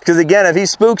bit. Because again, if he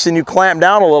spooks and you clamp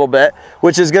down a little bit,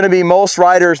 which is going to be most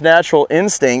riders' natural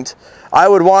instinct, I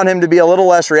would want him to be a little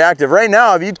less reactive. Right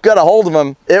now, if you got a hold of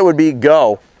him, it would be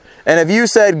go. And if you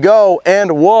said go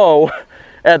and whoa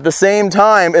at the same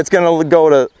time, it's going to go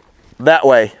to that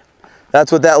way.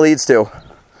 That's what that leads to.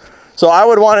 So I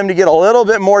would want him to get a little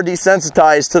bit more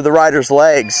desensitized to the rider's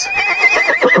legs.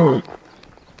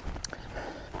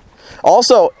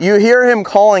 Also, you hear him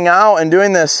calling out and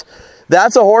doing this.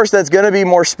 That's a horse that's going to be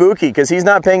more spooky because he's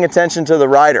not paying attention to the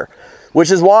rider. Which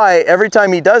is why every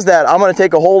time he does that, I'm going to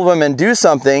take a hold of him and do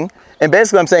something. And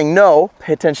basically I'm saying, no,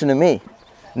 pay attention to me.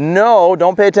 No,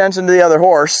 don't pay attention to the other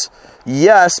horse.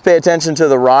 Yes, pay attention to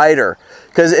the rider.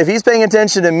 Because if he's paying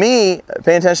attention to me,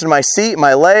 paying attention to my seat,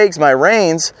 my legs, my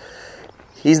reins,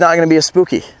 he's not going to be as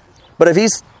spooky. But if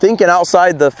he's thinking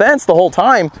outside the fence the whole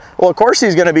time, well, of course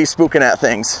he's going to be spooking at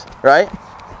things, right?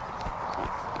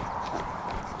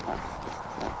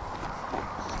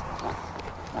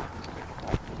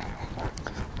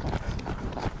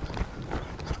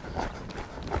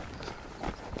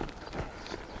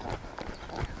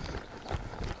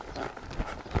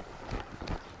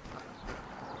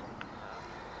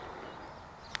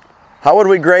 How would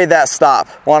we grade that stop?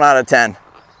 1 out of 10.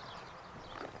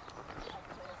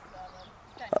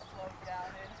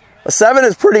 A 7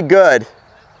 is pretty good.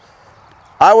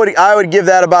 I would give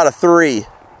that about a 3.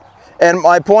 And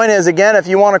my point is, again, if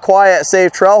you want a quiet,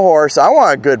 safe trail horse, I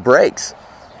want good brakes.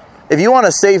 If you want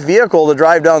a safe vehicle to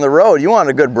drive down the road, you want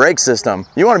a good brake system.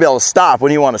 You want to be able to stop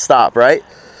when you want to stop, right?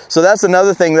 So that's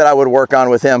another thing that I would work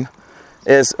on with him,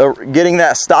 is getting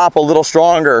that stop a little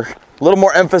stronger, a little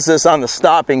more emphasis on the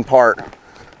stopping part.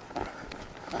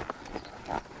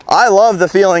 I love the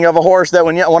feeling of a horse that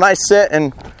when I sit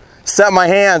and set my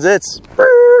hands, it's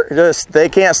just, they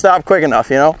can't stop quick enough,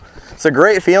 you know? It's a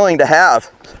great feeling to have.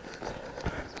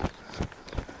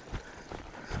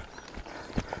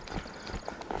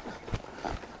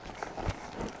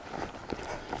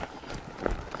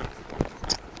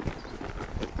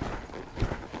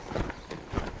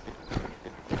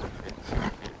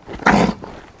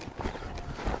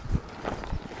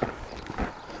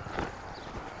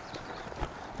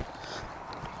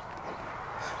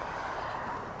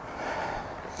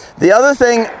 The other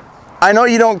thing, I know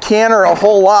you don't canter a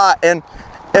whole lot, and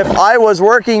if I was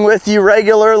working with you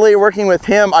regularly, working with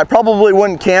him, I probably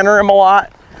wouldn't canter him a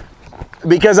lot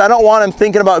because I don't want him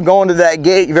thinking about going to that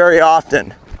gate very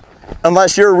often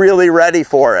unless you're really ready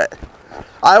for it.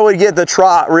 I would get the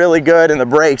trot really good and the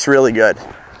brakes really good.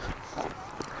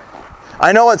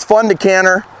 I know it's fun to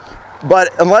canter,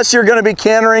 but unless you're going to be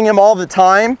cantering him all the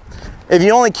time, if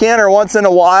you only canter once in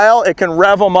a while, it can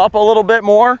rev him up a little bit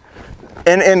more,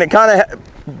 and it kind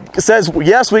of says,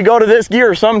 yes, we go to this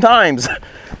gear sometimes.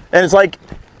 And it's like,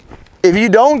 if you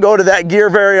don't go to that gear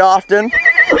very often,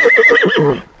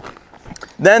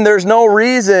 then there's no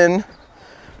reason,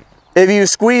 if you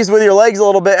squeeze with your legs a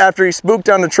little bit after he spooked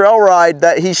on the trail ride,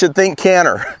 that he should think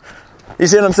canter. You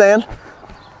see what I'm saying?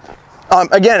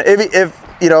 Again, if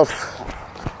you know,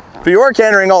 if you were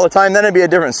cantering all the time, then it'd be a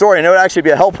different story, and it would actually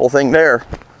be a helpful thing there.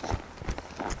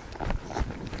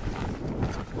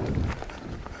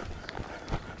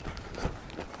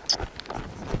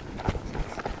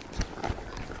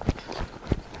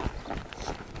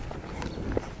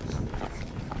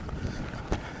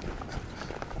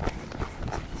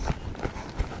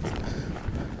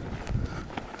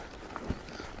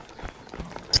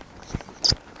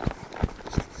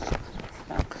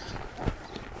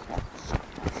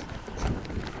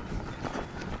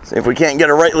 See if we can't get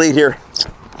a right lead here.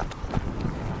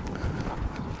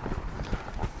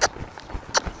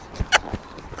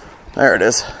 There it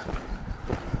is.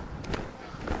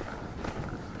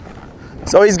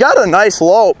 So he's got a nice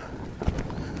lope.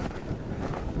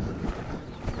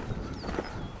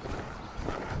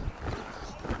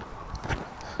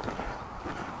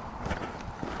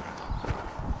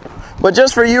 But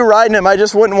just for you riding him, I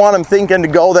just wouldn't want him thinking to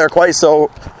go there quite so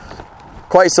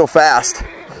fast.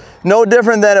 No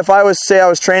different than if I was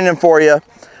training him for you.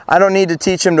 I don't need to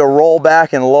teach him to roll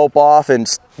back and lope off and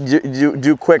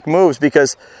do quick moves,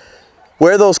 because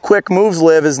where those quick moves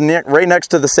live is right next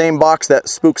to the same box that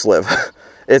spooks live.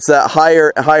 It's that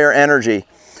higher energy.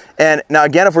 And now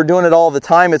again, if we're doing it all the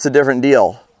time, it's a different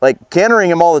deal. Like cantering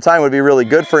him all the time would be really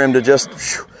good for him to just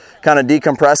kind of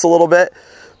decompress a little bit.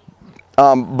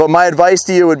 But my advice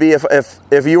to you would be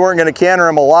if you weren't going to canter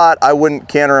him a lot, I wouldn't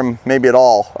canter him maybe at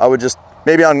all. I would just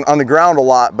maybe on the ground a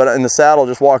lot, but in the saddle,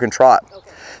 just walk and trot.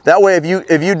 Okay. That way, if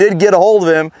you did get a hold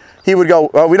of him, he would go,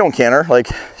 well, we don't canter. Like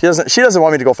she doesn't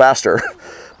want me to go faster.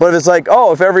 But if it's like,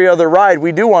 oh, if every other ride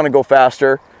we do want to go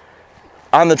faster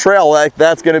on the trail, like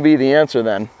that's going to be the answer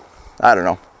then. I don't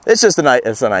know. It's just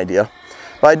it's an idea.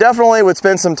 But I definitely would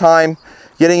spend some time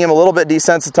getting him a little bit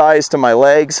desensitized to my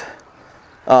legs,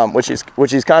 which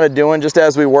he's kind of doing just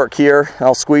as we work here.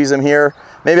 I'll squeeze him here.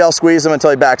 Maybe I'll squeeze him until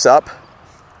he backs up,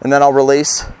 and then I'll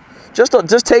release.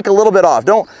 Just take a little bit off.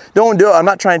 Don't do it. I'm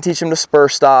not trying to teach him to spur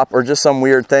stop or just some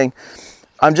weird thing.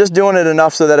 I'm just doing it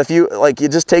enough so that if you like,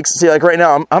 it just takes. See, like right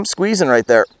now, I'm squeezing right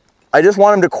there. I just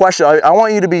want him to question. I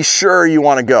want you to be sure you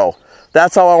want to go.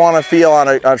 That's how I want to feel on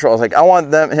a trail. Like I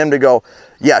want him to go.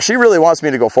 Yeah, she really wants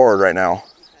me to go forward right now.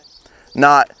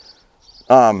 Not,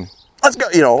 let's go.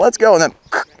 You know, let's go, and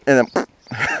then.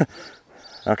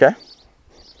 Okay.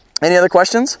 Any other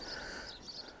questions?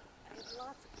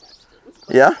 Lots of questions.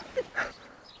 Yeah.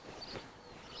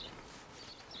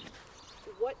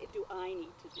 What do I need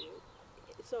to do?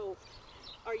 So,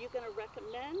 are you going to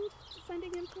recommend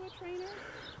sending him to a trainer?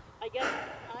 I guess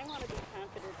I want to be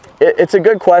confident that It's a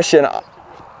good question.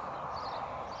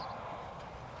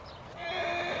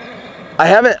 I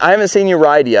haven't seen you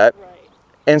ride yet. Right.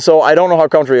 And so I don't know how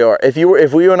comfortable you are. If you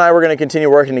and I were going to continue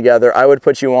working together, I would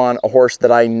put you on a horse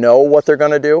that I know what they're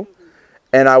going to do,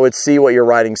 and I would see what your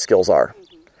riding skills are.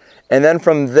 And then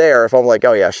from there, if I'm like,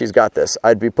 oh yeah, she's got this,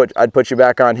 I'd put you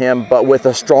back on him, but with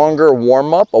a stronger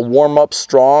warm-up, a warm-up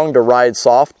strong to ride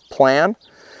soft plan.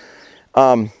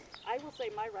 I will say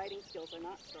my riding skills are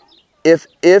not strong.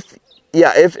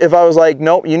 If I was like,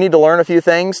 nope, you need to learn a few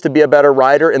things to be a better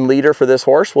rider and leader for this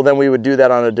horse, well then we would do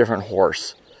that on a different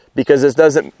horse. Because it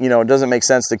doesn't make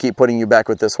sense to keep putting you back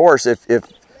with this horse if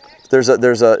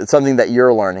there's something that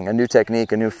you're learning, a new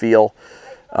technique, a new feel.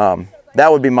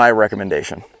 That would be my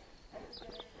recommendation.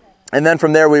 And then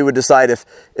from there we would decide if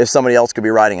somebody else could be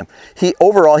riding him.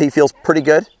 Overall he feels pretty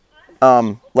good.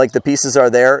 Like the pieces are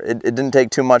there. It didn't take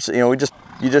too much. You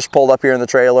just pulled up here in the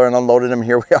trailer and unloaded him.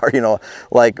 Here we are.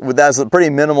 Like that's a pretty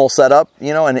minimal setup.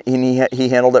 And he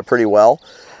handled it pretty well.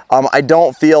 I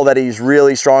don't feel that he's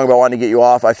really strong about wanting to get you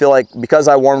off. I feel like because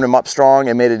I warmed him up strong,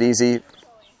 it made it easy.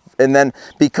 And then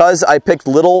because I picked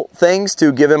little things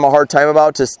to give him a hard time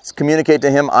about, to communicate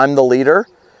to him I'm the leader,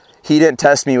 he didn't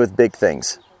test me with big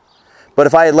things. But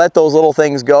if I had let those little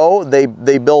things go, they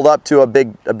build up to a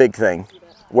big thing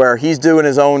where he's doing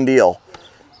his own deal.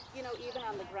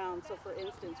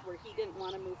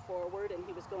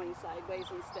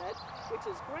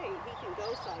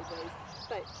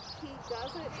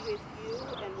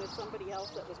 somebody else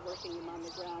that was working him on the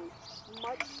ground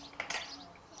much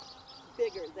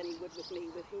bigger than he would with me.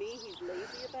 With me, he's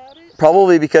lazy about it.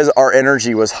 Probably because our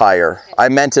energy was higher. I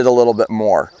meant it a little bit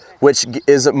more, which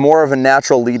is more of a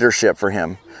natural leadership for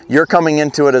him. You're coming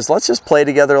into it as, let's just play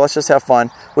together, let's just have fun,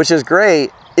 which is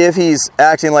great if he's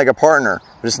acting like a partner.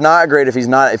 But it's not great if he's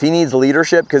not. If he needs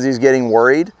leadership because he's getting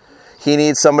worried, he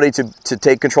needs somebody to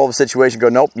take control of the situation, go,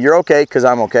 nope, you're okay because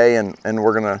I'm okay, and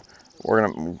we're gonna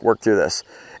work through this.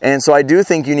 And so I do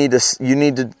think you need to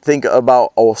think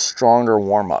about a stronger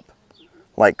warm-up,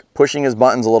 like pushing his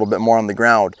buttons a little bit more on the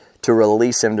ground to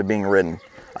release him to being ridden.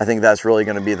 I think that's really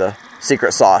going to be the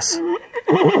secret sauce.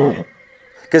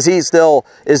 Because he still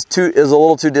is a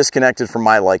little too disconnected from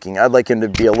my liking. I'd like him to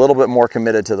be a little bit more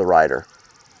committed to the rider.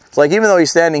 It's like, even though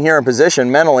he's standing here in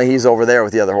position, mentally he's over there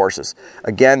with the other horses.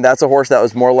 Again, that's a horse that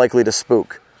was more likely to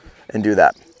spook and do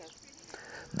that.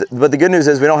 But the good news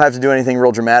is we don't have to do anything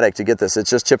real dramatic to get this. It's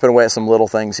just chipping away at some little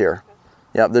things here.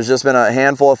 Yep, there's just been a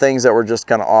handful of things that were just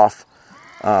kind of off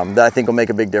that I think will make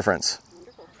a big difference.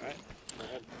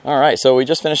 All right, so we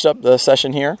just finished up the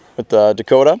session here with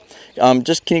Dakota.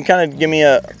 Just can you kind of give me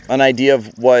an idea of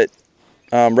what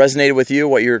resonated with you,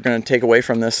 what you're going to take away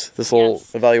from this little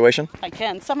evaluation? I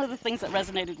can. Some of the things that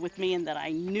resonated with me and that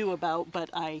I knew about, but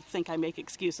I think I make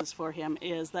excuses for him,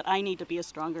 is that I need to be a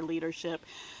stronger leadership,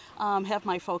 have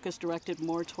my focus directed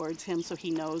more towards him so he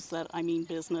knows that I mean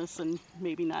business and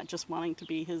maybe not just wanting to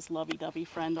be his lovey-dovey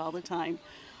friend all the time.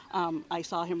 I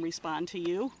saw him respond to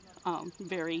you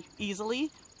very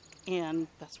easily, and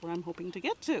that's where I'm hoping to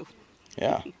get to.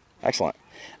 Yeah, excellent.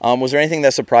 Was there anything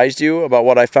that surprised you about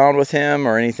what I found with him,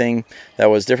 or anything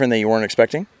that was different that you weren't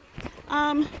expecting?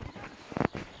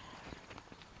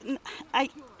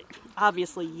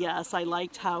 Obviously, yes. I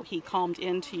liked how he calmed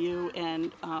into you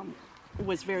and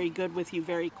was very good with you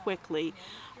very quickly.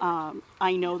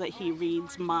 I know that he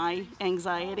reads my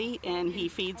anxiety and he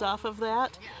feeds off of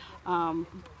that.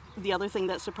 The other thing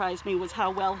that surprised me was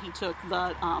how well he took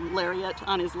the lariat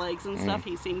on his legs and stuff.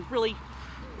 He seemed really,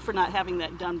 for not having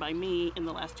that done by me in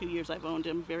the last 2 years I've owned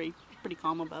him, pretty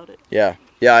calm about it. Yeah,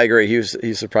 I agree.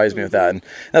 He surprised me with that, and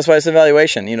that's why it's an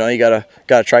evaluation. You know, you gotta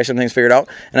try some things, figure it out.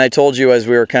 And I told you as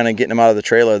we were kind of getting him out of the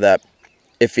trailer that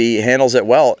if he handles it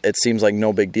well, it seems like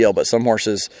no big deal. But some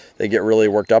horses, they get really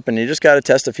worked up, and you just got to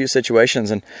test a few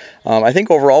situations. And I think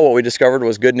overall what we discovered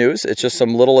was good news. It's just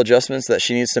some little adjustments that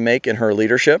she needs to make in her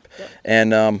leadership. Yep.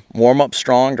 And warm up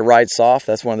strong to ride soft.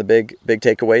 That's one of the big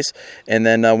takeaways. And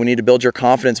then we need to build your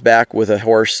confidence back with a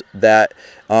horse that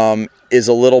is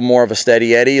a little more of a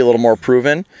steady Eddie, a little more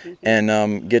proven,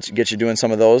 and get you doing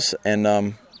some of those,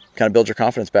 and kind of build your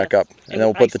confidence back up, and then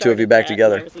we'll put the two of you back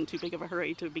together. I was in too big of a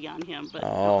hurry to be on him, but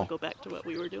I'll go back to what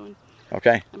we were doing.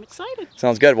 Okay. I'm excited.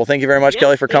 Sounds good. Well, thank you very much,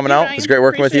 Kelly, for coming out. It was great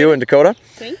working with you and Dakota.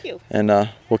 Thank you. And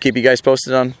we'll keep you guys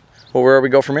posted on where we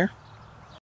go from here.